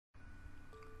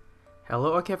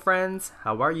Hello Orchid friends,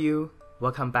 how are you?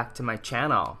 Welcome back to my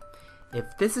channel. If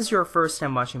this is your first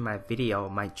time watching my video,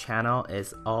 my channel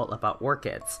is all about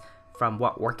orchids. From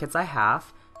what orchids I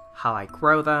have, how I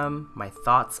grow them, my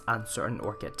thoughts on certain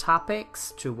orchid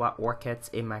topics, to what orchids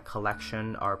in my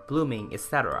collection are blooming,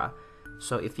 etc.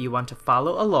 So if you want to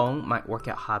follow along my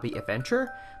orchid hobby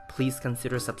adventure, please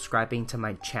consider subscribing to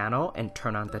my channel and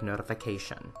turn on the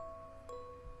notification.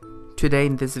 Today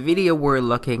in this video, we're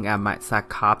looking at my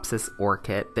Psychopsis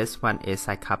orchid. This one is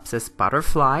Psychopsis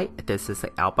butterfly. This is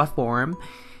an alba form,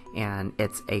 and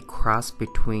it's a cross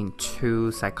between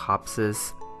two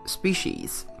Psychopsis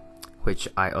species, which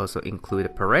I also include a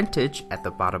parentage at the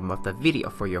bottom of the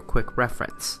video for your quick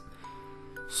reference.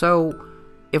 So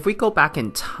if we go back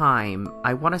in time,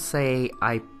 I want to say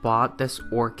I bought this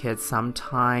orchid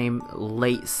sometime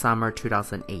late summer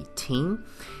 2018,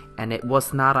 and it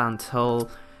was not until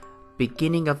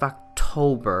beginning of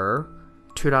October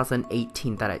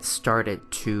 2018 that I started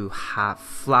to have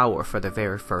flower for the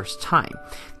very first time.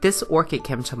 This orchid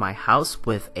came to my house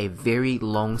with a very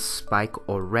long spike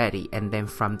already, and then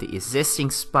from the existing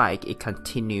spike it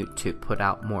continued to put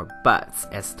out more buds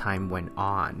as time went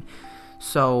on.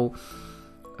 So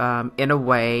in a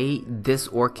way, this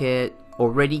orchid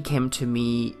already came to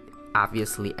me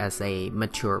obviously as a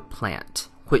mature plant,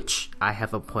 which I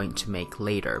have a point to make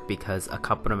later because a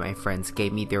couple of my friends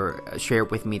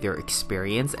shared with me their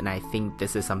experience, and I think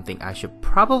this is something I should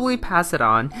probably pass it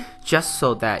on just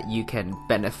so that you can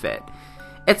benefit.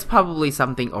 It's probably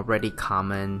something already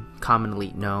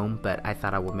commonly known, but I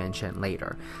thought I would mention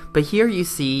later. But here you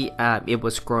see it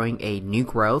was growing a new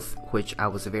growth, which I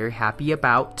was very happy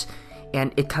about,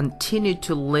 and it continued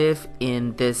to live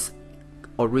in this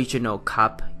original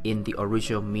cup in the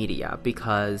original media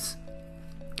because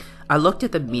I looked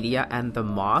at the media and the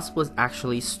moss was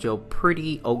actually still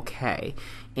pretty okay.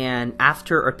 And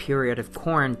after a period of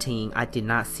quarantine, I did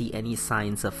not see any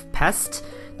signs of pest,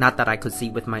 not that I could see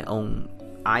with my own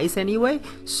eyes anyway.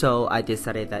 So I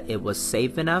decided that it was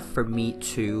safe enough for me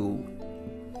to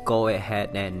go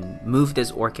ahead and move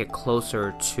this orchid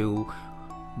closer to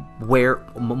where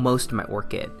most of my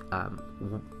orchid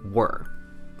were.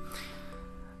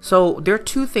 So there are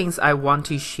two things I want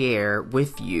to share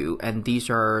with you, and these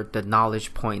are the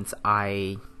knowledge points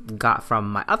I got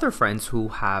from my other friends who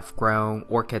have grown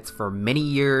orchids for many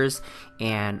years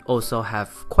and also have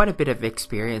quite a bit of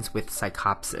experience with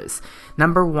Psychopsis.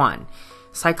 Number one,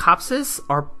 Psychopsis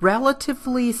are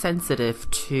relatively sensitive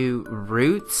to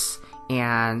roots,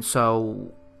 and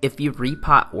so if you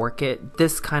repot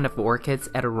this kind of orchids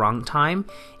at a wrong time,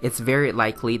 it's very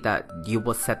likely that you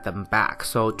will set them back.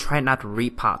 So try not to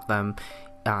repot them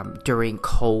during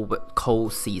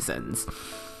cold seasons.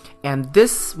 And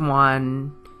this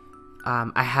one,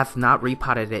 I have not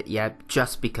repotted it yet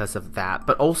just because of that.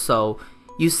 But also,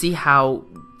 you see how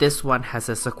this one has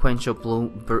a sequential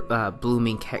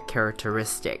blooming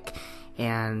characteristic.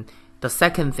 And the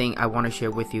second thing I want to share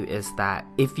with you is that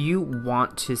if you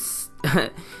want to...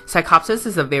 Psychopsis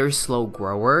is a very slow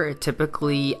grower.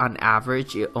 Typically, on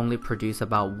average, it only produces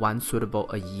about one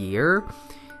pseudobulb a year.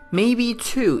 Maybe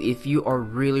two if you are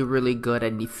really good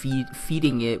and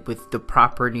feeding it with the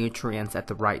proper nutrients at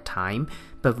the right time.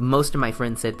 But most of my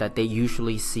friends said that they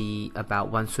usually see about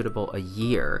one pseudobulb a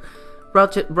year.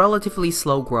 Relatively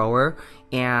slow grower,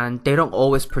 and they don't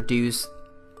always produce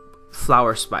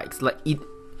flower spikes. Like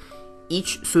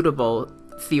each pseudobulb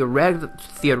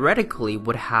theoretically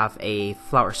would have a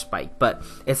flower spike, but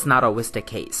it's not always the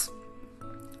case.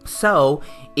 So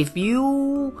if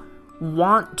you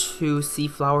want to see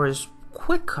flowers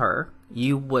quicker,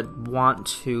 you would want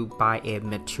to buy a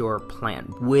mature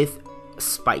plant with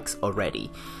spikes already.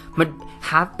 But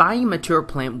buying a mature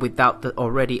plant without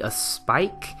already a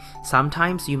spike,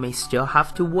 sometimes you may still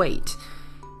have to wait.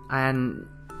 And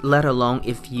let alone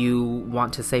if you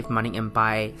want to save money and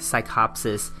buy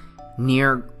Psychopsis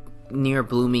near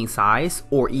blooming size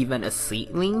or even a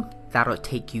seedling, that'll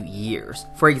take you years.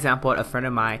 For example, a friend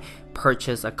of mine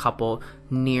purchased a couple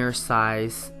near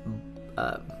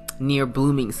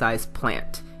blooming size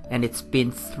plant, and it's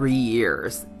been 3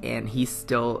 years and he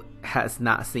still has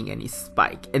not seen any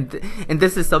spike. And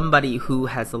this is somebody who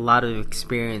has a lot of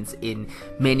experience in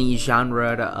many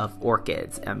genres of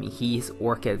orchids. I mean, his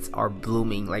orchids are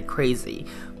blooming like crazy,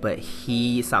 but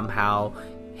his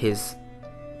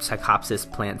Psychopsis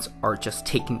plants are just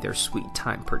taking their sweet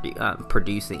time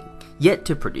producing, yet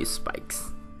to produce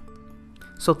spikes.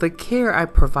 So the care I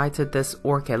provide to this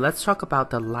orchid, let's talk about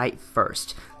the light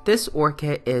first. This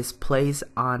orchid is placed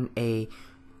on a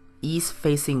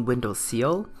east-facing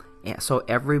windowsill, and so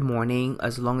every morning,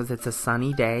 as long as it's a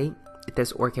sunny day,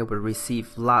 this orchid would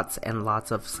receive lots and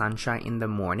lots of sunshine in the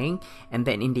morning, and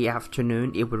then in the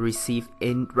afternoon it would receive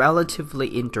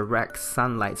relatively indirect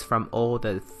sunlight from all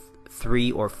the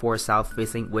 3 or 4 south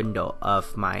facing window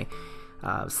of my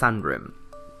sunroom.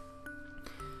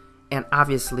 And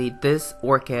obviously this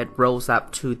orchid rolls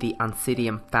up to the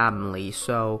Oncidium family,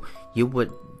 so you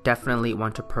would definitely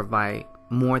want to provide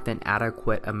more than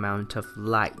adequate amount of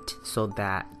light so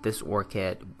that this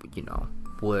orchid,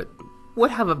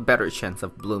 would have a better chance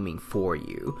of blooming for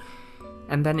you.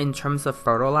 And then in terms of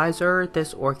fertilizer,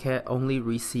 this orchid only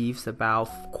receives about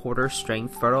quarter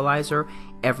strength fertilizer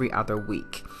every other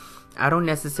week. I don't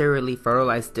necessarily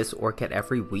fertilize this orchid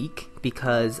every week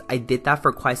because I did that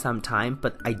for quite some time,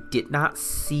 but I did not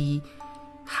see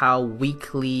how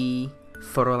weekly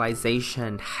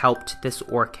fertilization helped this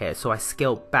orchid, so I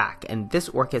scaled back, and this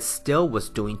orchid still was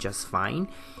doing just fine.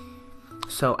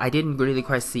 So I didn't really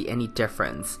quite see any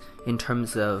difference in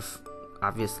terms of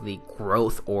obviously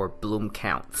growth or bloom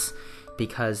counts,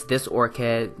 because this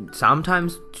orchid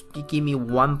sometimes give me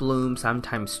 1 bloom,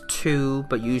 sometimes 2,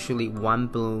 but usually 1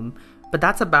 bloom. But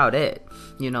that's about it.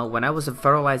 When I was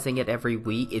fertilizing it every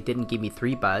week, it didn't give me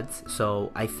 3 buds.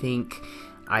 So I think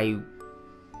I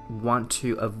want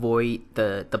to avoid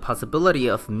the possibility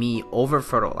of me over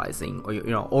fertilizing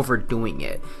or overdoing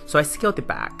it. So I scaled it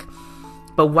back.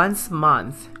 But once a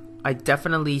month, I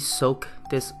definitely soak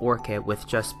this orchid with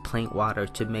just plain water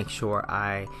to make sure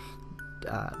I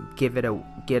give it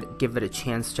a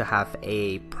chance to have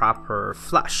a proper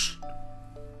flush.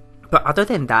 But other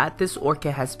than that, this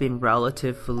orchid has been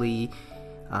relatively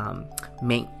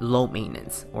low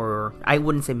maintenance, or I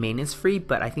wouldn't say maintenance free,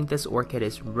 but I think this orchid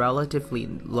is relatively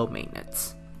low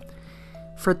maintenance.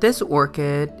 For this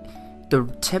orchid, the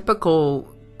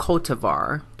typical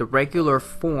cultivar, the regular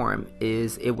form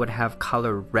is it would have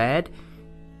color red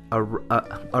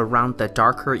around the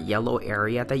darker yellow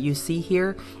area that you see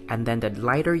here, and then the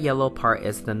lighter yellow part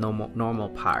is the normal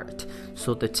part.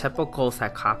 So the typical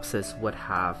Psychopsis would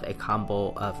have a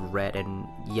combo of red and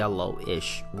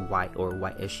yellowish white or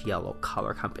whitish yellow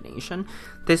color combination.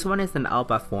 This one is an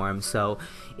alba form, so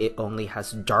it only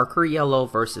has darker yellow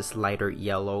versus lighter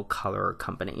yellow color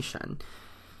combination.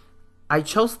 I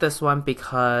chose this one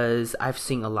because I've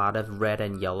seen a lot of red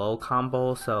and yellow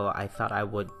combo, so I thought I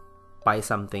would buy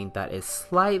something that is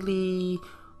slightly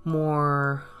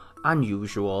more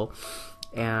unusual.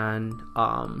 And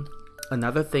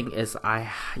another thing is I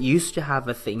used to have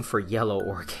a thing for yellow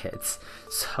orchids,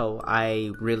 so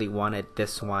I really wanted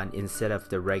this one instead of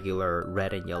the regular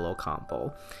red and yellow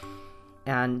combo.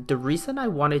 And the reason I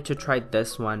wanted to try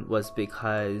this one was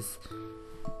because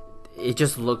it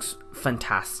just looks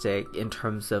fantastic in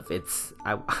terms of its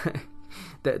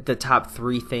the top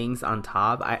 3 things on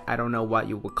top. I don't know what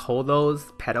you would call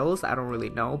those, petals, I don't really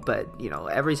know, but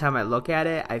every time I look at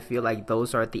it, I feel like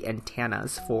those are the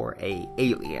antennas for a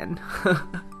alien.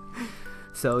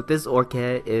 So this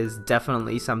orchid is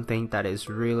definitely something that is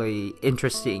really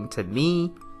interesting to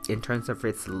me in terms of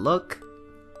its look,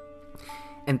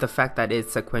 and the fact that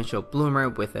it's sequential bloomer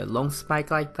with a long spike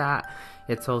like that.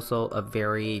 It's also a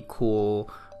very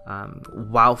cool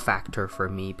wow factor for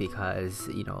me, because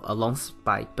a long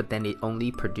spike, but then it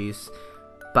only produce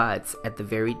buds at the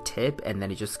very tip, and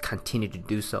then it just continued to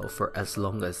do so for as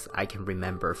long as I can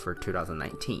remember for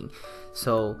 2019.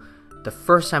 So the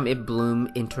first time it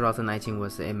bloomed in 2019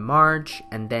 was in March,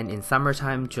 and then in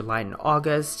summertime, July and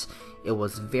August, it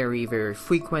was very, very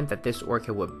frequent that this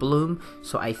orchid would bloom.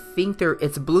 So I think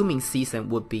its blooming season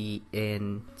would be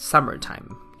in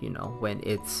summertime, when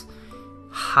it's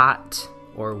hot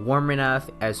or warm enough,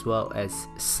 as well as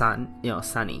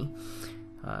sunny,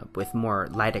 with more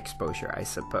light exposure, I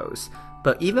suppose.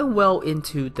 But even well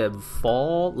into the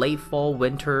late fall,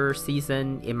 winter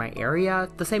season in my area,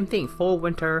 the same thing, fall,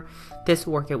 winter, this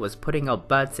orchid was putting out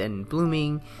buds and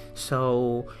blooming.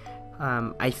 So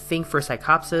I think for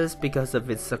Psychopsis, because of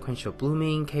its sequential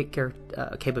blooming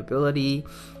capability,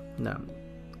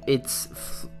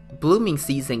 its blooming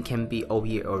season can be all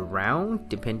year around,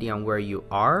 depending on where you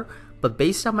are. But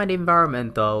based on my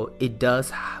environment, though, it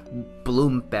does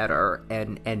bloom better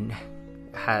and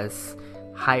has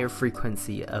higher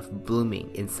frequency of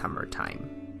blooming in summertime.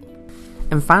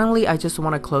 And finally, I just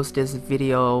want to close this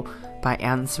video by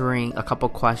answering a couple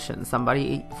questions.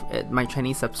 Somebody, my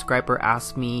Chinese subscriber,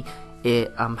 asked me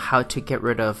how to get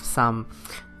rid of some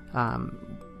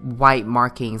white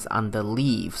markings on the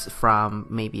leaves from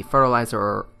maybe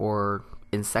fertilizer or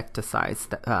insecticides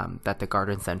that the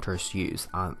garden centers use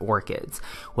on orchids.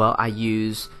 Well, I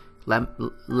use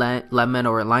lemon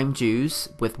or lime juice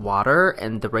with water,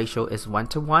 and the ratio is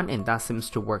 1:1, and that seems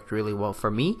to work really well for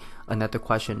me. Another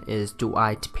question is, do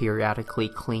I periodically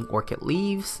clean orchid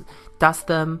leaves, dust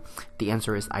them? The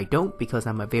answer is I don't, because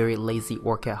I'm a very lazy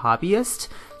orchid hobbyist.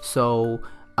 So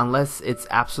unless it's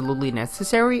absolutely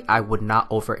necessary, I would not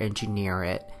over-engineer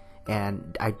it,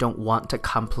 and I don't want to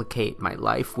complicate my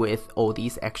life with all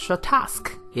these extra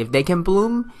tasks. If they can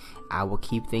bloom, I will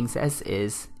keep things as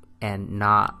is and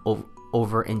not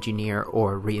over-engineer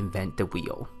or reinvent the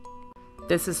wheel.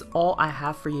 This is all I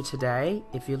have for you today.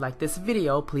 If you like this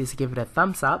video, please give it a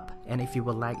thumbs up, and if you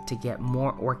would like to get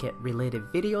more orchid related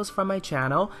videos from my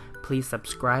channel, please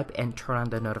subscribe and turn on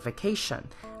the notification.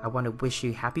 I want to wish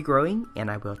you happy growing, and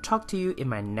I will talk to you in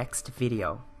my next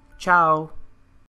video. Ciao!